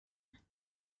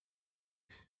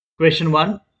Question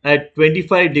 1. At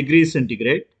 25 degrees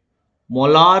centigrade,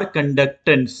 molar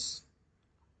conductance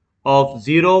of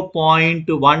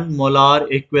 0.1 molar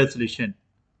aqueous solution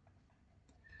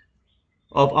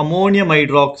of ammonium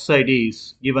hydroxide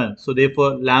is given. So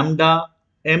therefore lambda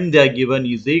m they are given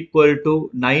is equal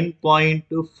to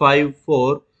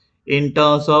 9.54 in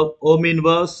terms of ohm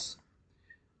inverse,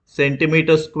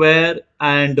 centimeter square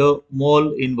and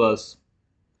mole inverse.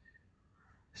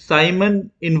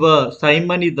 Simon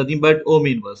is nothing but ohm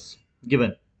inverse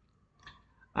given.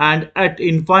 And at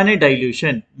infinite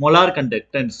dilution, molar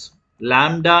conductance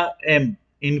lambda m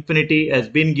infinity has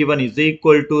been given is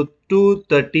equal to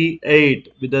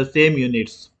 238 with the same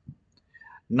units.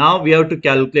 Now we have to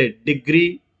calculate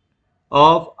degree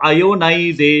of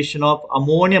ionization of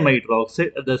ammonium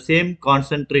hydroxide at the same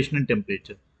concentration and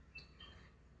temperature.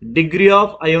 Degree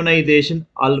of ionization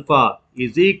alpha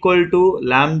is equal to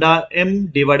lambda m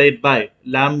divided by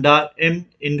lambda m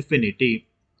infinity,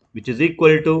 which is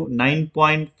equal to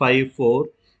 9.54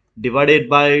 divided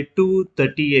by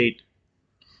 238.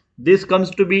 This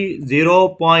comes to be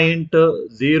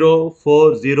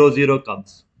 0.0400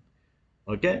 comes.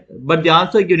 Okay, but the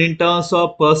answer given in terms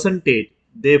of percentage,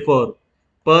 therefore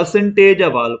percentage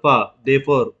of alpha,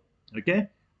 therefore okay,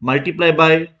 multiply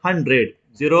by 100,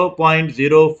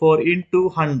 0.04 into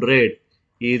 100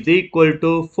 is equal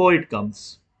to 4 it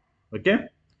comes. Okay,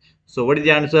 so what is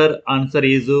the answer? Answer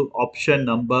is option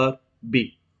number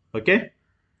B. Okay,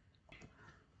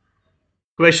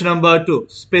 question number 2.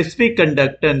 Specific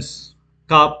conductance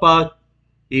kappa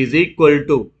is equal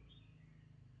to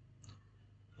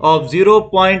of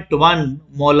 0.1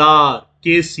 molar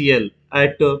KCl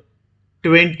at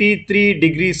 23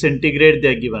 degrees centigrade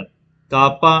they are given.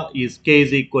 Kappa is K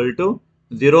is equal to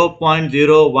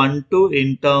 0.012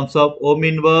 in terms of ohm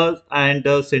inverse and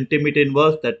centimeter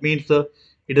inverse. That means it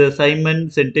is a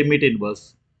Simon centimeter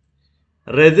inverse.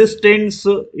 Resistance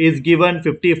is given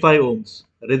 55 ohms.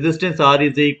 Resistance R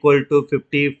is equal to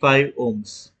 55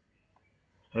 ohms.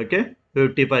 Okay,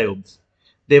 55 ohms.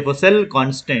 Therefore, cell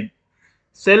constant.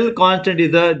 Cell constant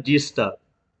is a G star.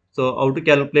 So how to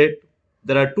calculate?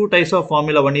 There are two types of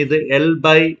formula. One is L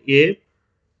by A,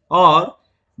 or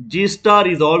G star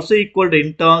is also equal to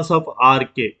in terms of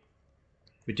RK,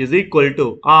 which is equal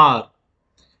to R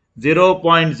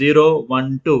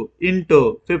 0.012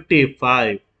 into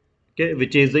 55, okay,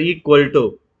 which is equal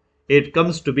to, it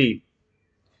comes to be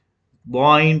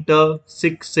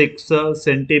 0.66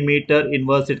 centimeter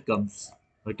inverse it comes.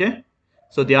 Okay,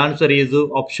 so the answer is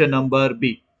option number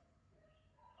B.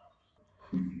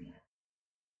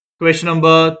 Question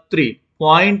number 3.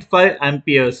 0.5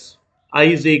 amperes. I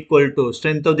is equal to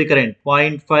strength of the current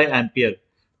 0.5 ampere.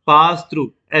 Pass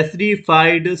through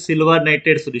acidified silver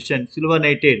nitrate solution. Silver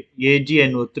nitrate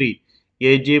AgNO3.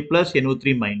 Ag plus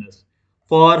NO3 minus.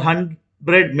 For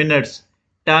 100 minutes.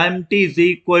 Time t is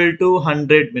equal to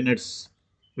 100 minutes.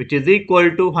 Which is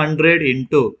equal to 100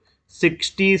 into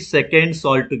 60 seconds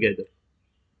altogether.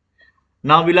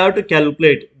 Now we'll have to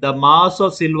calculate the mass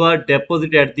of silver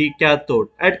deposited at the cathode.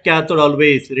 At cathode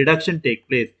always reduction takes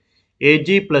place.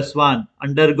 Ag plus 1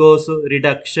 undergoes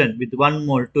reduction with 1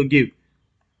 mole to give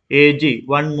Ag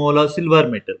 1 mole of silver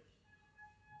metal.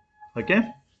 Okay.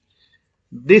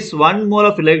 This 1 mole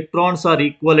of electrons are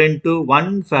equivalent to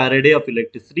 1 Faraday of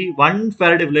electricity. 1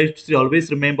 Faraday of electricity, always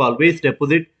remember, always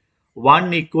deposit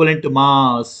 1 equivalent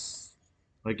mass.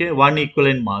 Okay, 1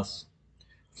 equivalent mass.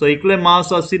 So equivalent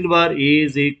mass of silver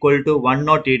is equal to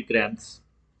 108 grams.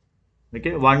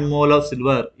 Okay, 1 mole of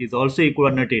silver is also equal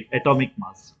to 108 atomic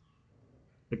mass.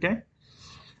 Okay.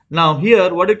 Now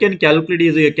here what you can calculate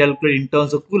is you calculate in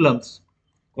terms of coulombs,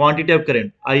 quantity of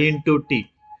current I into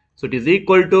T. So it is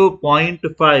equal to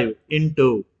 0.5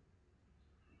 into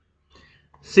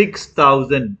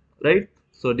 6000, right?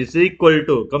 So this is equal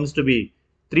to, comes to be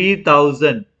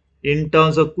 3000 in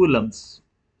terms of coulombs.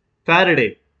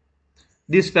 Faraday.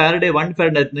 This Faraday, 1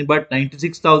 Faraday nothing but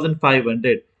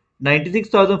 96,500.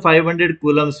 96,500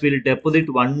 coulombs will deposit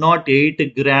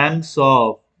 108 grams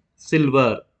of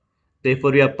silver.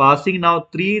 Therefore, we are passing now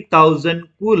 3000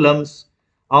 coulombs.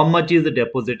 How much is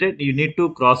deposited? You need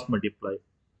to cross multiply.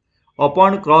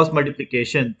 Upon cross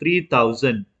multiplication,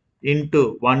 3000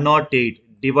 into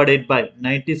 108 divided by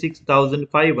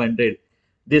 96,500.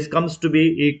 This comes to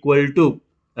be equal to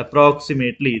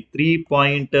approximately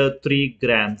 3.3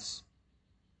 grams.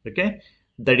 Okay,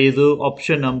 that is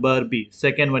option number B.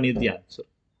 Second one is the answer.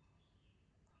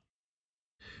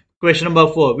 Question number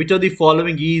 4. Which of the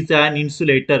following is an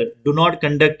insulator? Do not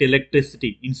conduct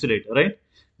electricity. Insulator, right?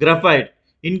 Graphite.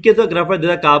 In case of graphite, there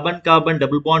are carbon-carbon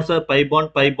double bonds or pi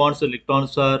bonds.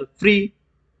 Electrons are free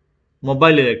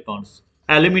mobile electrons.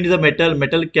 Aluminum is a metal.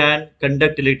 Metal can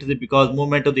conduct electricity because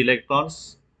movement of the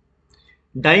electrons.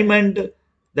 Diamond,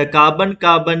 the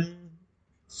carbon-carbon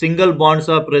single bonds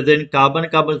are present.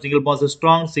 Carbon-carbon single bonds are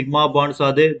strong. Sigma bonds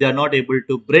are there. They are not able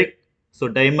to break. So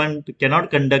diamond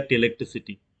cannot conduct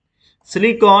electricity.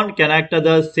 Silicon can act as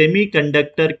a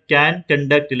semiconductor, can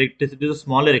conduct electricity to a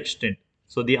smaller extent.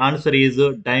 So the answer is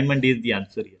diamond is the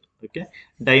answer here. Okay,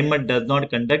 diamond does not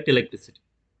conduct electricity.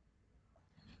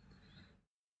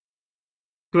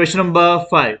 Question number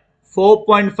 5.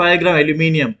 4.5 gram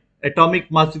aluminium,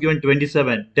 atomic mass is given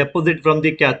 27. Deposit from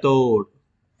the cathode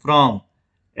from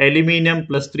aluminium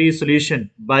plus 3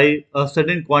 solution by a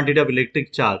certain quantity of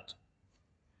electric charge.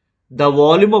 The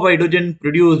volume of hydrogen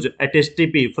produced at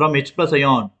STP from H plus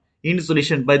ion in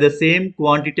solution by the same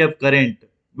quantity of current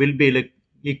will be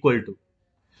equal to.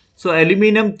 So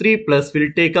aluminium 3 plus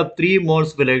will take up 3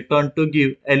 moles of electron to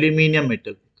give aluminium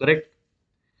metal, correct?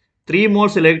 3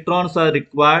 moles electrons are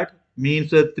required,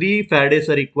 means 3 Faradays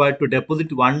are required to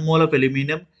deposit 1 mole of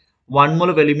aluminum. 1 mole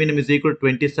of aluminum is equal to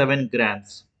 27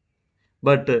 grams.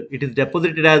 But it is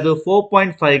deposited as a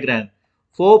 4.5 grams.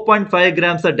 4.5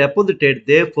 grams are deposited.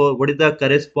 Therefore, what is the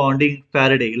corresponding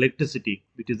Faraday electricity?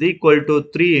 Which is equal to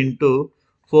 3 into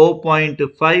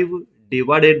 4.5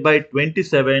 divided by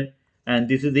 27, and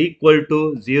this is equal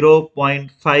to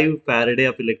 0.5 Faraday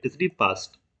of electricity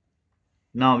passed.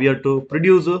 Now we have to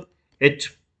produce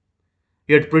H.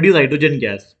 We have to produce hydrogen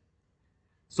gas.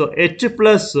 So H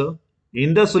plus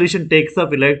in the solution takes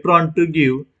up electron to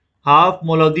give half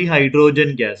mole of the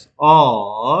hydrogen gas,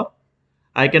 or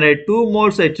I can write 2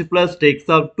 moles H plus takes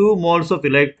up 2 moles of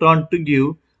electron to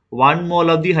give 1 mole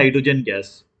of the hydrogen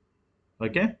gas.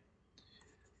 Okay.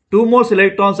 2 moles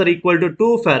electrons are equal to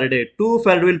 2 Faraday. 2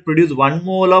 Faraday will produce 1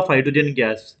 mole of hydrogen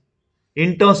gas.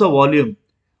 In terms of volume,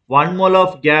 1 mole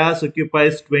of gas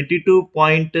occupies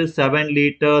 22.7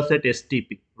 liters at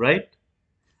STP, right?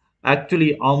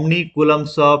 Actually, how many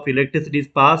coulombs of electricity is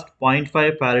passed?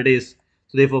 0.5 Faradays.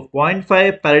 So therefore,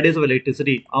 0.5 Faradays of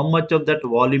electricity, how much of that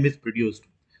volume is produced?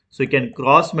 So you can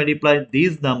cross multiply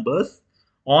these numbers.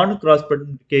 On cross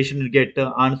multiplication, you get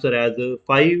the answer as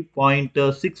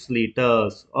 5.6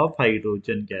 liters of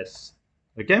hydrogen gas.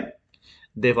 Okay.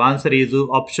 The answer is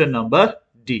option number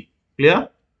D. Clear?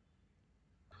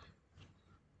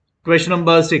 Question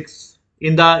number 6.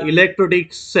 In the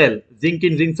electrolytic cell, zinc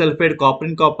in zinc sulfate, copper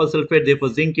in copper sulfate. Therefore,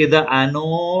 zinc is the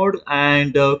anode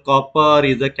and copper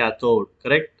is the cathode.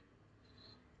 Correct?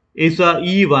 Is a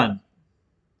E1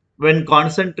 when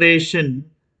concentration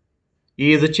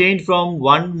is changed from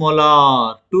 1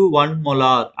 molar to 1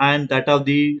 molar, and that of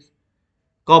the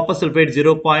copper sulfate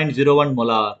 0.01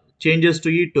 molar changes to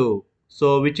E2.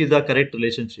 So, which is the correct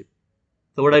relationship?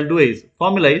 So, what I'll do is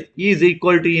formula is E is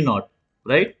equal to E naught,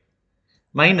 right?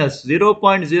 Minus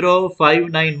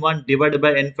 0.0591 divided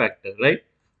by n factor, right?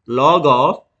 Log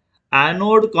of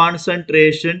anode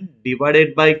concentration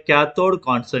divided by cathode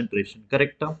concentration,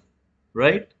 correct?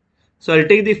 Right? So I'll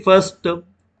take the first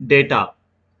data.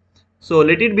 So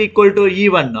let it be equal to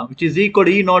E1 now, which is equal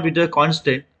to E naught, which is a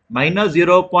constant, minus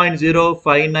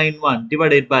 0.0591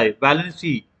 divided by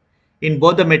valency in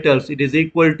both the metals, it is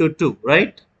equal to 2,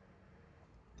 right?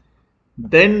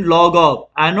 Then log of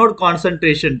anode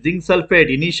concentration, zinc sulfate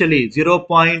initially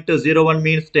 0.01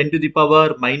 means 10 to the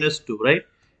power minus 2, right?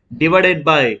 Divided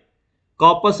by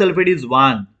copper sulfate is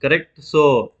 1, correct?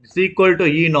 So it's equal to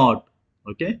E naught,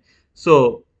 okay?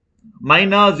 So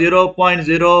minus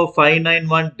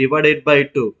 0.0591 divided by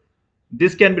 2.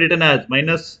 This can be written as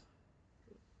minus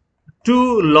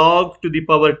 2 log to the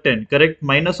power 10, correct?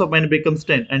 Minus of minus becomes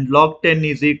 10 and log 10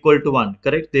 is equal to 1,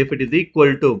 correct? Therefore it is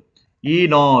equal to E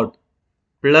naught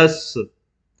plus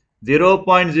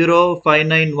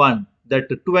 0.0591, that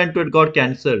 2 and 2 got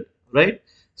cancelled, right?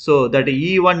 So that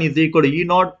E1 is equal to E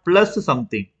naught plus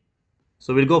something.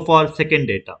 So we'll go for second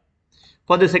data.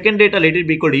 For the second data, let it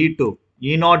be equal to E2.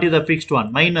 E naught is a fixed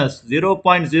one, minus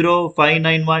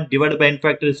 0.0591 divided by n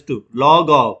factor is 2 log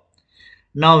of.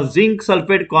 Now zinc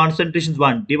sulfate concentration is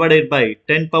 1 divided by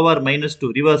 10 power minus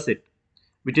 2, reverse it,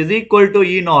 which is equal to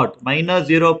E naught minus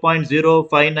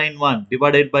 0.0591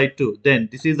 divided by 2. Then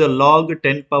this is the log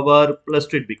 10 power plus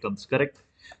 2 it becomes, correct?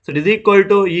 So it is equal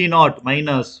to E naught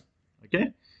minus,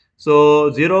 okay?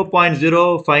 So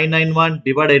 0.0591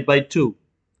 divided by 2.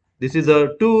 This is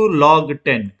a 2 log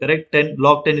 10, correct? 10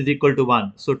 log 10 is equal to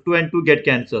 1. So 2 and 2 get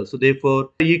cancelled. So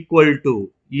therefore equal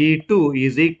to E2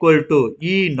 is equal to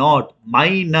E naught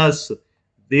minus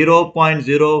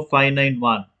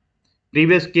 0.0591.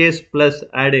 Previous case plus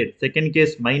added, second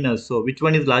case minus. So which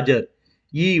one is larger?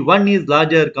 E1 is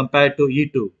larger compared to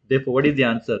E2. Therefore, what is the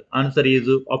answer? Answer is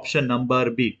option number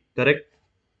B. Correct?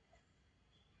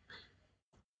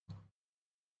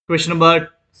 Question number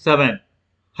 7.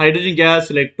 Hydrogen gas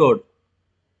electrode.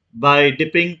 By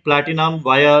dipping platinum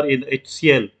wire in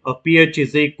HCl, a pH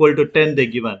is equal to 10 they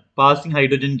given, passing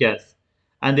hydrogen gas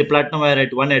and the platinum wire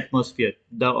at 1 atmosphere.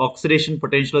 The oxidation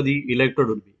potential of the electrode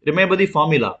will be. Remember the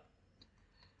formula.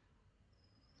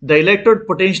 The electrode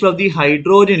potential of the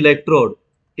hydrogen electrode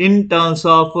in terms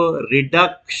of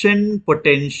reduction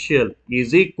potential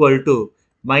is equal to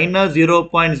minus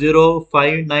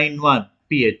 0.0591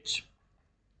 pH.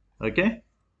 Okay.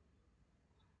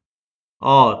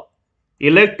 Or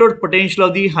electrode potential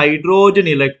of the hydrogen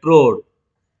electrode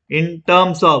in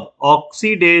terms of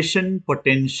oxidation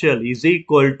potential is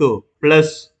equal to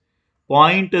plus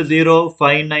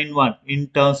 0.0591 in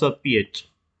terms of pH.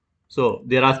 So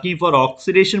they are asking for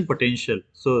oxidation potential.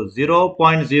 So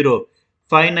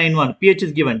 0.0591 pH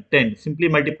is given 10. Simply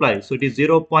multiply. So it is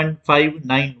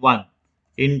 0.591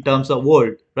 in terms of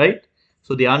volt, right?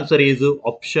 So the answer is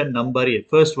option number A.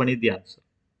 First one is the answer.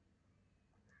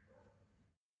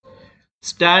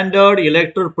 Standard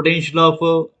electrode potential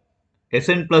of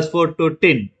Sn plus 4 to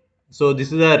tin. So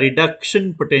this is a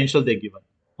reduction potential they given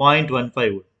 0.15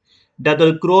 volt. That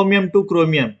the chromium to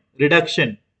chromium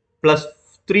reduction plus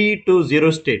 3 to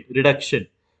 0 state reduction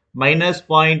minus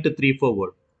 0.34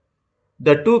 volt.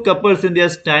 The two couples in their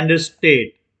standard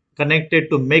state connected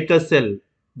to make a cell.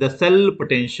 The cell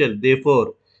potential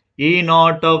therefore E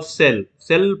naught of cell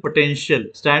potential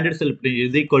standard cell potential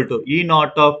is equal to E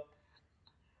naught of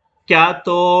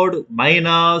cathode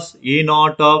minus E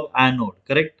naught of anode,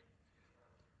 correct?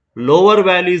 Lower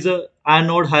value is a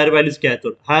anode, higher value is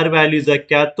cathode. Higher value is a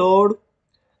cathode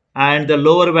and the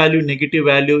lower value, negative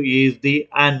value is the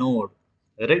anode,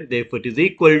 correct? Therefore, it is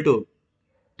equal to,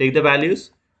 take the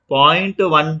values,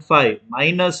 0.15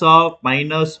 minus of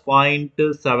minus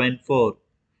 0.74.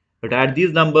 But add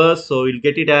these numbers, so we'll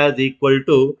get it as equal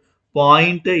to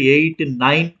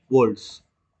 0.89 volts.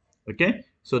 Okay,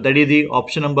 so that is the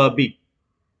option number B.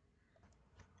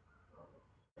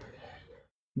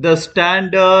 The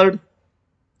standard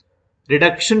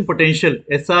reduction potential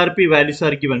SRP values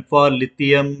are given for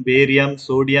lithium, barium,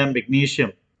 sodium,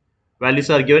 magnesium. Values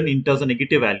are given in terms of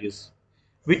negative values.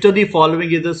 Which of the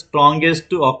following is the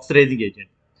strongest oxidizing agent?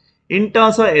 In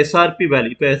terms of SRP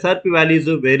value, if SRP value is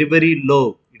very, very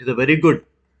low, it is a very good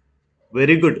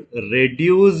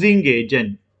reducing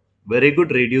agent. Very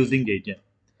good reducing agent.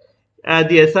 As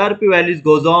the SRP values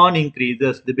goes on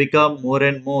increases, they become more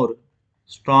and more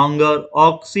stronger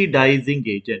oxidizing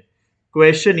agent.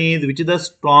 Question is, which is the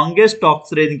strongest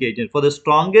oxidizing agent? For the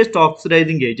strongest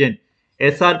oxidizing agent,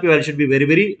 SRP value should be very,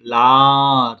 very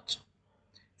large.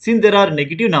 Since there are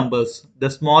negative numbers, the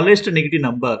smallest negative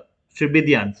number should be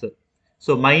the answer.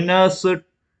 So minus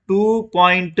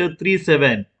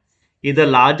 2.37 is the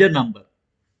larger number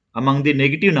among the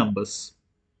negative numbers.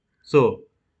 So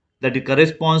that it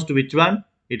corresponds to which one?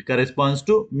 It corresponds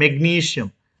to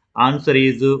magnesium. Answer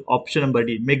is option number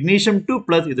D. Magnesium 2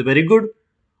 plus is a very good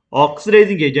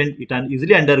oxidizing agent. It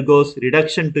easily undergoes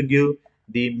reduction to give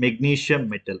the magnesium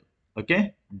metal.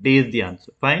 Okay, D is the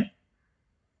answer. Fine.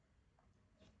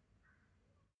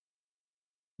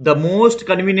 The most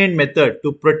convenient method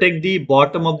to protect the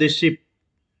bottom of the ship.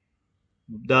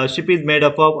 The ship is made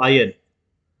up of iron.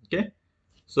 Okay,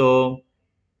 so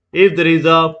if there is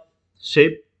a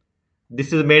ship,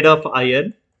 this is made of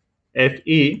iron,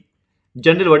 Fe.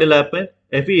 Generally, what will happen?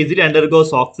 Fe easily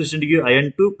undergoes oxidation to give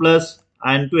iron 2 plus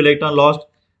and 2 electron lost,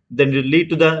 then it will lead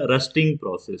to the rusting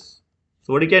process.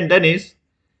 So what we can done is,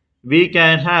 we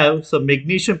can have some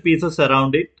magnesium pieces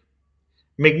around it.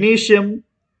 Magnesium,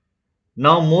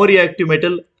 now more reactive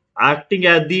metal, acting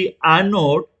as the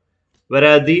anode,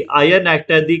 whereas the iron act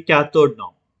as the cathode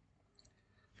now.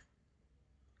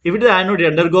 If it is anode, it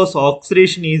undergoes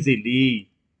oxidation easily.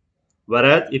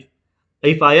 Whereas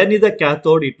if iron is a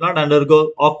cathode, it will not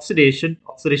undergo oxidation.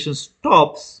 Oxidation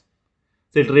stops.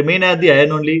 So it remain as the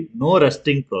iron only, no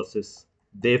rusting process.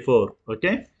 Therefore,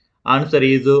 okay, answer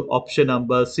is option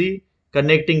number C,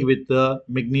 connecting with the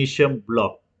magnesium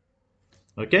block.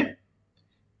 Okay.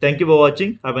 Thank you for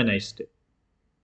watching. Have a nice day.